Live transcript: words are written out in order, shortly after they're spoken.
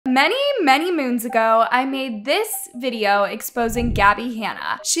Many moons ago, I made this video exposing Gabbie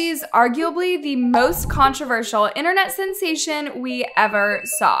Hanna. She's arguably the most controversial internet sensation we ever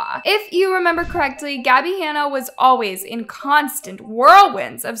saw. If you remember correctly, Gabbie Hanna was always in constant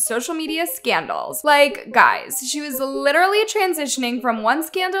whirlwinds of social media scandals. Like, guys, she was literally transitioning from one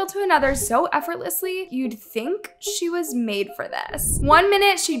scandal to another so effortlessly, you'd think she was made for this. One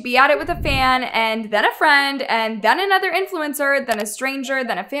minute, she'd be at it with a fan, and then a friend, and then another influencer, then a stranger,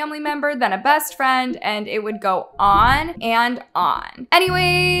 then a family member, then a best friend, and it would go on and on.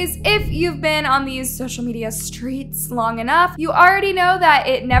 Anyways, if you've been on these social media streets long enough, you already know that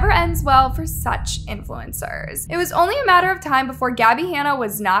it never ends well for such influencers. It was only a matter of time before Gabbie Hanna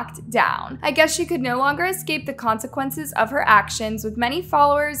was knocked down. I guess she could no longer escape the consequences of her actions, with many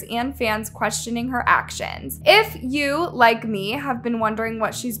followers and fans questioning her actions. If you, like me, have been wondering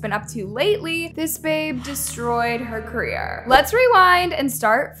what she's been up to lately, this babe destroyed her career. Let's rewind and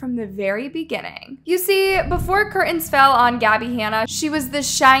start from the very beginning. You see, before curtains fell on Gabbie Hanna, she was the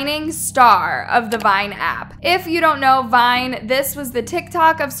shining star of the Vine app. If you don't know Vine, this was the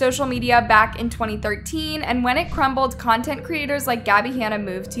TikTok of social media back in 2013, and when it crumbled, content creators like Gabbie Hanna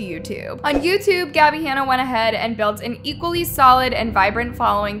moved to YouTube. On YouTube, Gabbie Hanna went ahead and built an equally solid and vibrant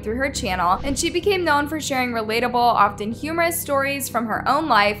following through her channel, and she became known for sharing relatable, often humorous stories from her own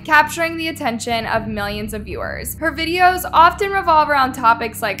life, capturing the attention of millions of viewers. Her videos often revolve around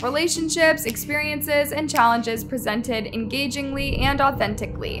topics like relationships, experiences, and challenges presented engagingly and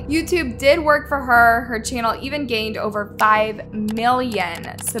authentically. YouTube did work for her. Her channel even gained over 5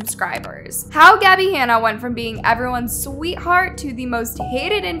 million subscribers. How Gabbie Hanna went from being everyone's sweetheart to the most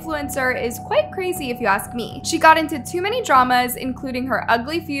hated influencer is quite crazy if you ask me. She got into too many dramas, including her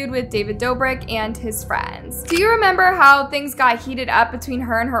ugly feud with David Dobrik and his friends. Do you remember how things got heated up between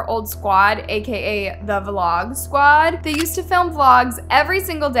her and her old squad, aka the Vlog Squad? They used to film vlogs every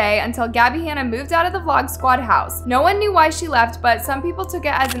single day until Gabbie Hanna moved out of the Vlog Squad house. No one knew why she left, but some people took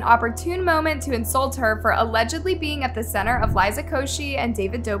it as an opportune moment to insult her for allegedly being at the center of Liza Koshy and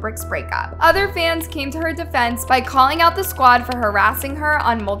David Dobrik's breakup. Other fans came to her defense by calling out the squad for harassing her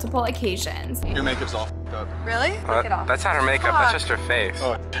on multiple occasions. Your makeup's all f***ed up. Really? Take it off. That's not her makeup, that's just her face.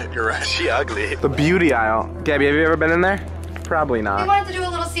 Oh, you're right. She ugly. The beauty aisle. Gabbie, have you ever been in there? Probably not. We wanted to do a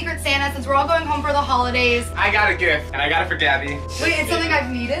little secret Santa since we're all going home for the holidays. I got a gift, and I got it for Gabbie. Wait, it's something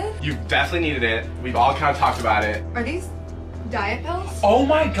I've needed? You've definitely needed it. We've all kind of talked about it. Are these diet pills? Oh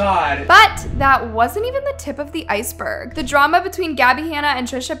my god. But that wasn't even the tip of the iceberg. The drama between Gabbie Hanna and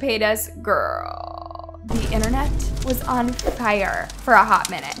Trisha Paytas, girl, the internet was on fire for a hot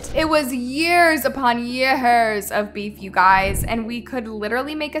minute. It was years upon years of beef, you guys, and we could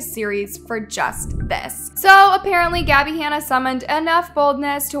literally make a series for just this. So apparently Gabbie Hanna summoned enough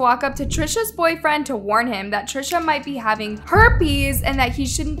boldness to walk up to Trisha's boyfriend to warn him that Trisha might be having herpes and that he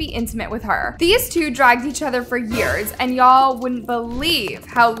shouldn't be intimate with her. These two dragged each other for years, and y'all wouldn't believe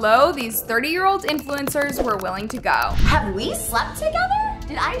how low these 30-year-old influencers were willing to go. Have we slept together?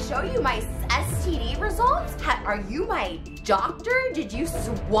 Did I show you my STD results? Are you my doctor? Did you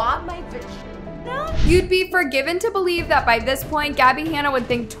swab my vagina? You'd be forgiven to believe that by this point, Gabbie Hanna would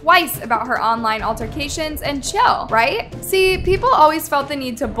think twice about her online altercations and chill, right? See, people always felt the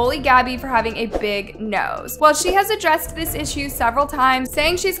need to bully Gabbie for having a big nose. While she has addressed this issue several times,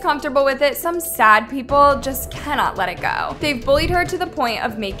 saying she's comfortable with it, some sad people just cannot let it go. They've bullied her to the point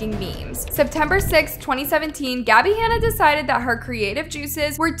of making memes. September 6, 2017, Gabbie Hanna decided that her creative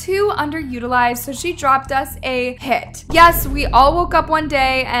juices were too underutilized, so she dropped us a hit. Yes, we all woke up one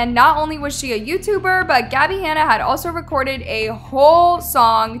day, and not only was she a YouTuber, but Gabbie Hanna had also recorded a whole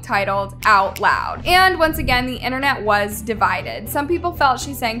song titled Out Loud. And once again, the internet was divided. Some people felt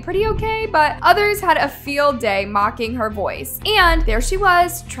she sang pretty okay, but others had a field day mocking her voice. And there she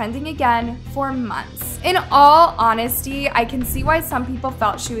was, trending again for months. In all honesty, I can see why some people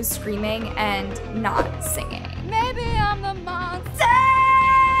felt she was screaming and not singing. Maybe I'm the monster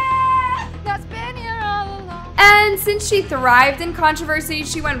that's been here all along. And since she thrived in controversy,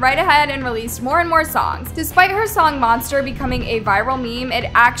 she went right ahead and released more and more songs. Despite her song Monster becoming a viral meme, it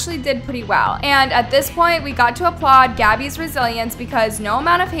actually did pretty well. And at this point, we got to applaud Gabbie's resilience because no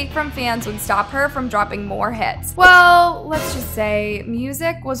amount of hate from fans would stop her from dropping more hits. Well, let's just say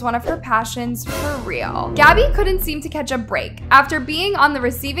music was one of her passions for real. Gabbie couldn't seem to catch a break. After being on the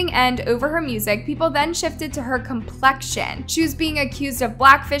receiving end over her music, people then shifted to her complexion. She was being accused of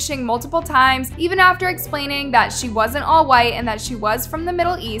blackfishing multiple times, even after explaining that she wasn't all white and that she was from the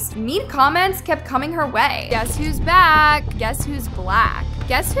Middle East. Mean comments kept coming her way. Guess who's back? Guess who's black?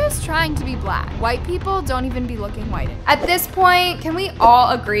 Guess who's trying to be black? White people don't even be looking white. At this point, can we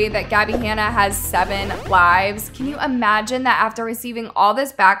all agree that Gabbie Hanna has 7 lives? Can you imagine that after receiving all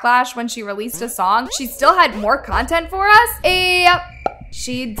this backlash when she released a song, she still had more content for us? Yep.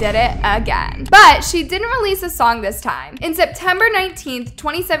 She did it again. But she didn't release a song this time. In September 19th,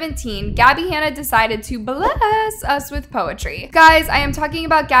 2017, Gabbie Hanna decided to bless us with poetry. Guys, I am talking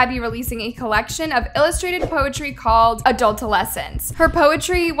about Gabbie releasing a collection of illustrated poetry called Adultalescence. Her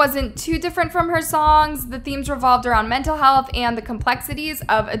poetry wasn't too different from her songs. The themes revolved around mental health and the complexities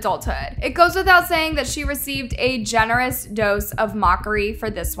of adulthood. It goes without saying that she received a generous dose of mockery for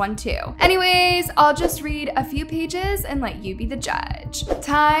this one too. Anyways, I'll just read a few pages and let you be the judge.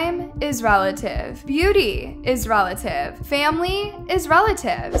 Time is relative. Beauty is relative. Family is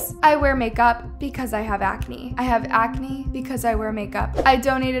relatives. I wear makeup because I have acne. I have acne because I wear makeup. I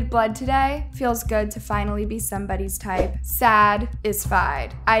donated blood today. Feels good to finally be somebody's type. Sad is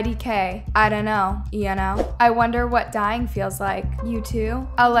fide. IDK. I don't know. You know? I wonder what dying feels like. You too?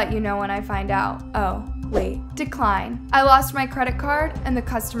 I'll let you know when I find out. Oh. Wait, decline. I lost my credit card and the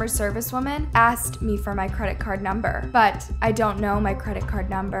customer service woman asked me for my credit card number, but I don't know my credit card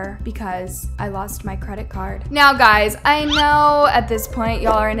number because I lost my credit card. Now guys, I know at this point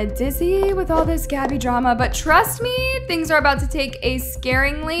y'all are in a dizzy with all this Gabbie drama, but trust me, things are about to take a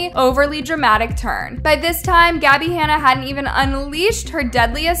scaringly, overly dramatic turn. By this time, Gabbie Hanna hadn't even unleashed her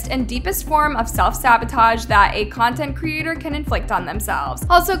deadliest and deepest form of self-sabotage that a content creator can inflict on themselves.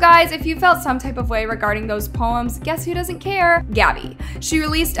 Also guys, if you felt some type of way regarding those poems, guess who doesn't care? Gabbie. She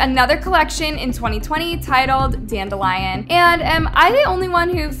released another collection in 2020 titled Dandelion. And am I the only one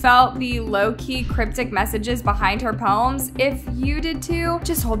who felt the low-key cryptic messages behind her poems? If you did too,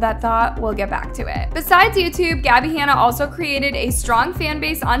 just hold that thought, we'll get back to it. Besides YouTube, Gabbie Hanna also created a strong fan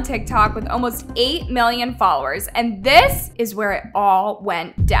base on TikTok with almost 8 million followers, and this is where it all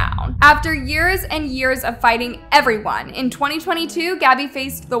went down. After years and years of fighting everyone, in 2022, Gabbie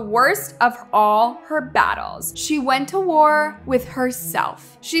faced the worst of all her battles. She went to war with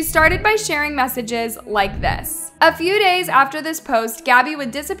herself. She started by sharing messages like this. A few days after this post, Gabbie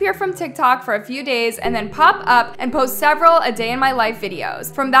would disappear from TikTok for a few days and then pop up and post several a day in my life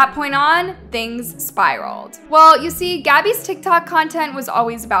videos. From that point on, things spiraled. Well, you see, Gabbie's TikTok content was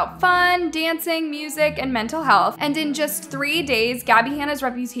always about fun, dancing, music, and mental health, and in just 3 days, Gabbie Hanna's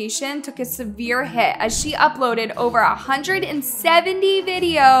reputation took a severe hit as she uploaded over 170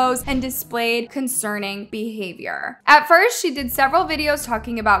 videos and displayed concerning behavior. At first, she did several videos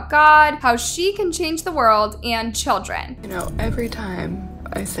talking about God, how she can change the world, and children. You know, every time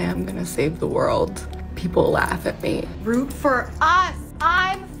I say I'm gonna save the world, people laugh at me. Root for us.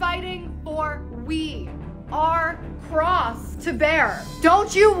 I'm fighting for we. Our cross to bear.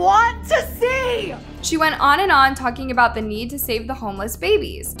 Don't you want to see? She went on and on talking about the need to save the homeless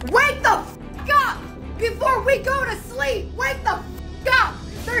babies. Wake the f up before we go to sleep. Wake the f up.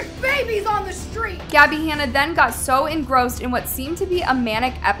 There's babies on the street. Gabbie Hanna then got so engrossed in what seemed to be a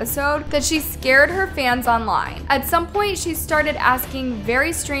manic episode that she scared her fans online. At some point, she started asking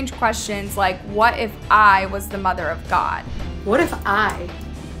very strange questions like, what if I was the mother of God? What if I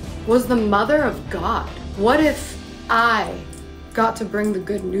was the mother of God? What if I got to bring the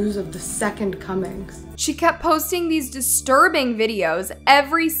good news of the second comings? She kept posting these disturbing videos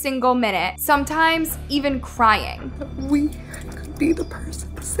every single minute, sometimes even crying. We could be the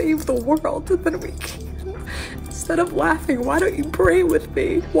person to save the world, and then we can't. Instead of laughing, why don't you pray with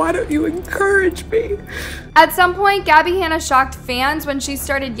me? Why don't you encourage me? At some point, Gabbie Hanna shocked fans when she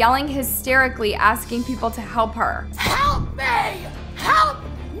started yelling hysterically, asking people to help her. Help me! Help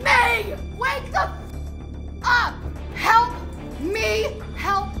me! Wake the f up! Help me!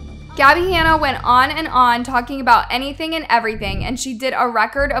 Help! Gabbie Hanna went on and on talking about anything and everything, and she did a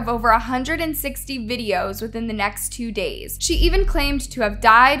record of over 160 videos within the next 2 days. She even claimed to have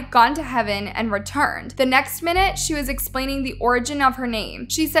died, gone to heaven, and returned. The next minute, she was explaining the origin of her name.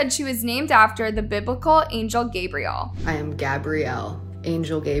 She said she was named after the biblical angel Gabriel. I am Gabrielle,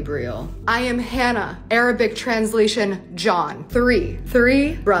 Angel Gabriel. I am Hannah, Arabic translation John.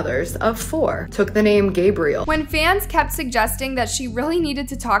 Three brothers of 4 took the name Gabriel. When fans kept suggesting that she really needed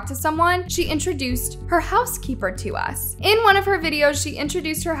to talk to someone, she introduced her housekeeper to us. In one of her videos, she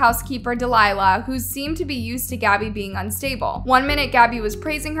introduced her housekeeper, Delilah, who seemed to be used to Gabbie being unstable. One minute, Gabbie was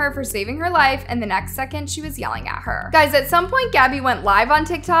praising her for saving her life, and the next second, she was yelling at her. Guys, at some point, Gabbie went live on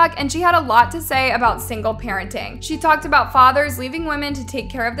TikTok, and she had a lot to say about single parenting. She talked about fathers leaving women women to take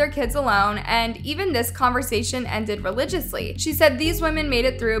care of their kids alone, and even this conversation ended religiously. She said these women made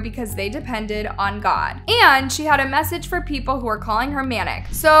it through because they depended on God. And she had a message for people who are calling her manic.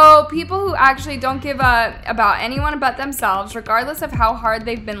 So people who actually don't give a about anyone but themselves, regardless of how hard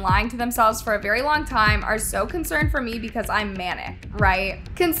they've been lying to themselves for a very long time, are so concerned for me because I'm manic, right?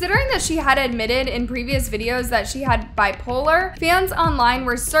 Considering that she had admitted in previous videos that she had bipolar, fans online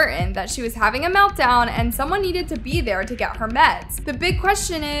were certain that she was having a meltdown and someone needed to be there to get her meds. The big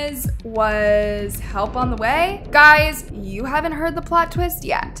question is, was help on the way? Guys, you haven't heard the plot twist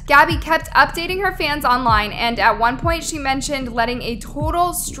yet. Gabbie kept updating her fans online, and at one point she mentioned letting a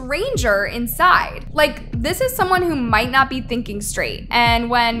total stranger inside. Like, this is someone who might not be thinking straight. And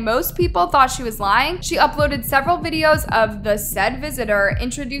when most people thought she was lying, she uploaded several videos of the said visitor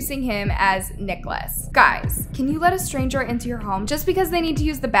introducing him as Nicholas. Guys, can you let a stranger into your home just because they need to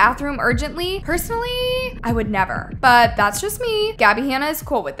use the bathroom urgently? Personally, I would never. But that's just me. Gabbie Hanna is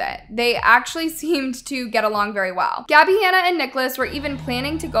cool with it. They actually seemed to get along very well. Gabbie Hanna and Nicholas were even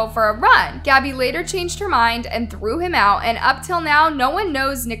planning to go for a run. Gabbie later changed her mind and threw him out, and up till now, no one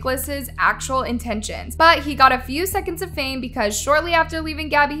knows Nicholas's actual intentions. But he got a few seconds of fame because shortly after leaving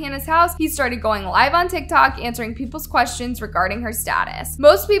Gabbie Hanna's house, he started going live on TikTok answering people's questions regarding her status.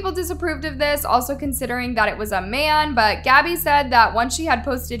 Most people disapproved of this, also considering that it was a man, but Gabbie said that once she had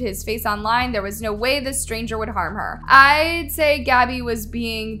posted his face online, there was no way this stranger would harm her. I'd say Gabbie was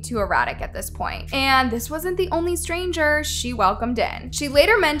being too erratic at this point. And this wasn't the only stranger she welcomed in. She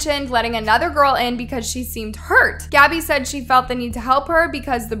later mentioned letting another girl in because she seemed hurt. Gabbie said she felt the need to help her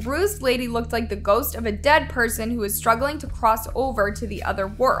because the bruised lady looked like the ghost of a dead person who was struggling to cross over to the other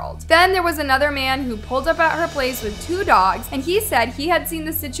world. Then there was another man who pulled up at her place with 2 dogs, and he said he had seen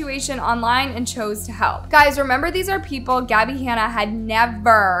the situation online and chose to help. Guys, remember, these are people Gabbie Hanna had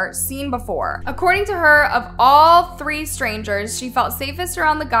never seen before. According to her, of all 3 strangers, she felt safest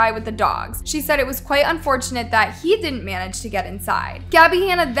around the guy with the dogs. She said it was quite unfortunate that he didn't manage to get inside. Gabbie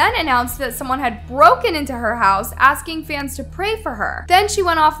Hanna then announced that someone had broken into her house, asking fans to pray for her. Then she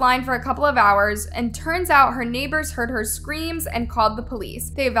went offline for a couple of hours, and turns out her neighbors heard her screams and called the police.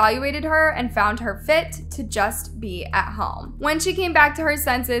 They evaluated her and found her fit to just be at home. When she came back to her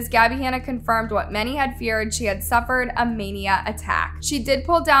senses, Gabbie Hanna confirmed what many had feared: she had suffered a mania attack. She did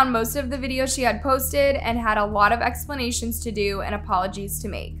pull down most of the videos she had posted and had a lot of explanations to do and apologies to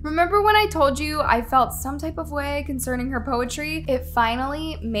make. Remember when I told you I felt some type of way concerning her poetry? It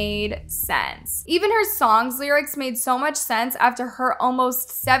finally made sense. Even her song's lyrics made so much sense after her almost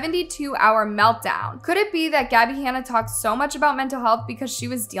 72-hour meltdown. Could it be that Gabbie Hanna talked so much about mental health because she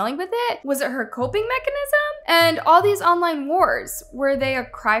was dealing with it? Was it her coping mechanism? And all these online wars, were they a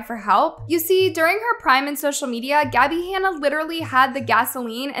cry for help? You see, during her prime in social media, Gabbie Hanna literally had the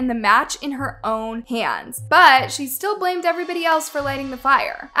gasoline and the match in her own hands, but she still blamed everybody else for lighting the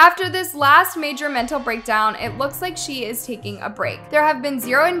fire. After this last major mental breakdown, it looks like she is taking a break. There have been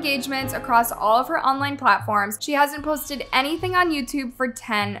 0 engagements across all of her online platforms. She hasn't posted anything on YouTube for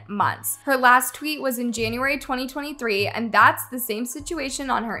 10 months. Her last tweet was in January 2023, and that's the same situation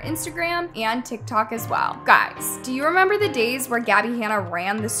on her Instagram and TikTok as well. Guys, do you remember the days where Gabbie Hanna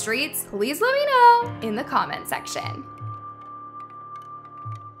ran the streets? Please let me know in the comment section.